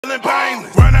feeling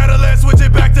painless. Run out of lead, switch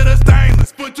it back to the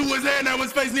stainless. Put to his head, now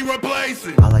his face need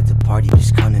replacing. I like to party,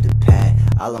 just come to the pad.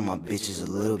 I love my bitches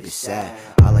a little bit sad.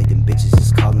 I like them bitches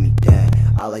just calling me dad.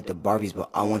 I like the Barbies, but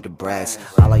I want the brats.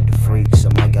 I like the freaks, I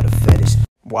might got a fetish.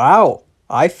 Wow,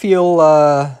 I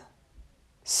feel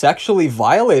sexually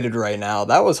violated right now.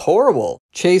 That was horrible.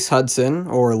 Chase Hudson,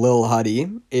 or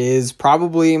Lilhuddy, is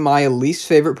probably my least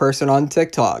favorite person on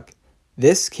TikTok.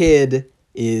 This kid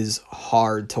is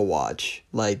hard to watch.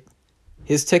 Like,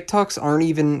 his TikToks aren't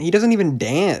even, he doesn't even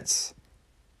dance.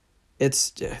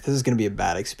 This is gonna be a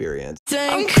bad experience.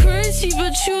 I'm crazy,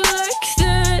 but you like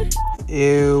that.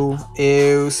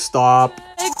 Ew, stop.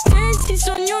 Like panties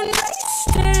on your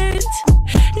nightstand.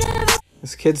 Never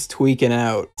This kid's tweaking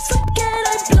out. forget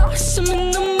I blossom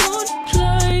in the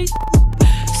moonlight.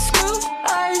 Screw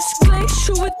eyes,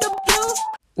 glacier with the blue.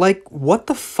 Like, what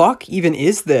the fuck even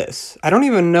is this? I don't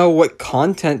even know what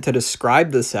content to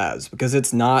describe this as, because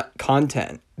it's not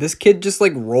content. This kid just,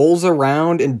 like, rolls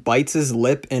around and bites his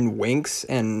lip and winks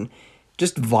and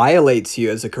just violates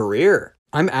you as a career.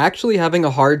 I'm actually having a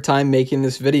hard time making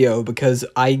this video because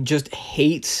I just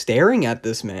hate staring at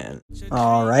this man.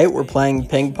 Alright, we're playing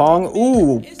ping pong.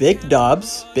 Ooh, big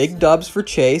dubs. Big dubs for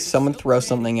Chase. Someone throw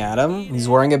something at him. He's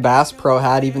wearing a Bass Pro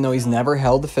hat even though he's never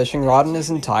held a fishing rod in his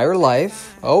entire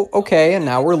life. Oh, okay, and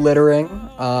now we're littering.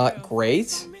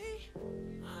 Great.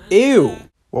 Ew.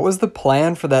 What was the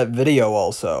plan for that video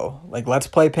also? Like, let's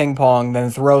play ping pong, then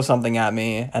throw something at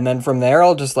me, and then from there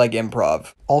I'll just, like,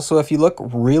 improv. Also, if you look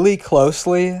really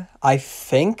closely, I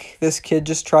think this kid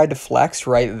just tried to flex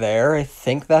right there. I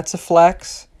think that's a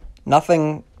flex.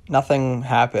 Nothing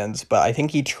happens, but I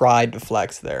think he tried to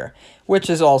flex there, which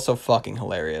is also fucking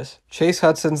hilarious. Chase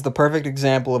Hudson's the perfect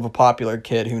example of a popular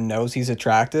kid who knows he's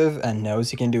attractive and knows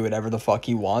he can do whatever the fuck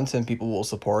he wants and people will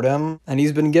support him. And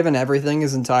he's been given everything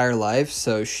his entire life,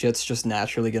 so shit's just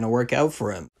naturally gonna work out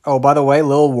for him. Oh, by the way,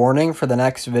 little warning for the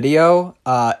next video.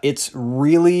 It's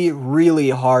really, really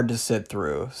hard to sit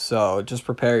through, so just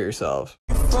prepare yourself.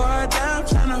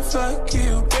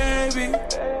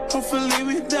 Hopefully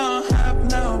we don't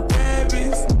have no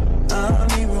babies. I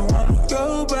don't even wanna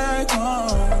go back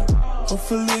home.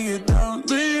 Hopefully you don't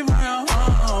leave my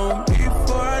home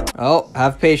before Oh,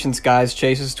 have patience, guys.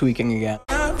 Chase is tweaking again.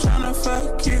 I'm trying to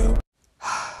fuck you.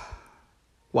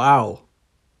 Wow.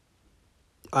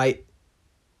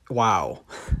 Wow.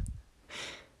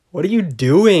 What are you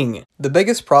doing? The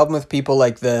biggest problem with people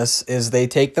like this is they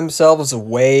take themselves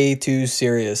way too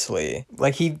seriously.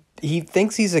 Like, he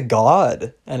thinks he's a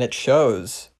god, and it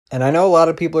shows. And I know a lot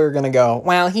of people are gonna go,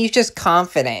 well, he's just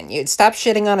confident. You stop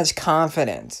shitting on his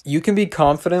confidence. You can be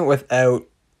confident without,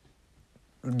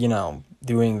 you know,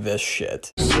 doing this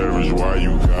shit. Savage, why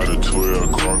you got a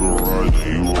 12-car garage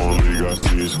and you only got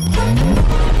this?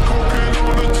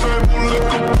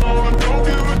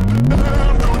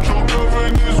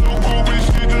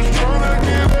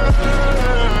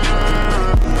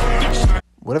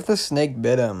 What if the snake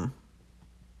bit him?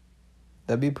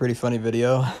 That'd be a pretty funny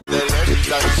video.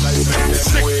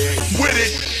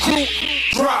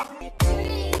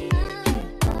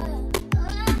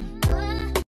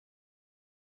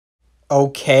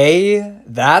 Okay,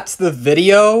 that's the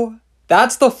video?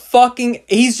 That's the fucking...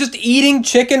 He's just eating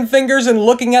chicken fingers and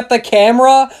looking at the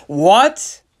camera?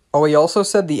 What? Oh, he also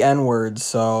said the N-word,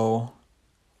 so...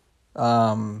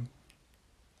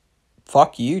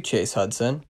 Fuck you, Chase Hudson.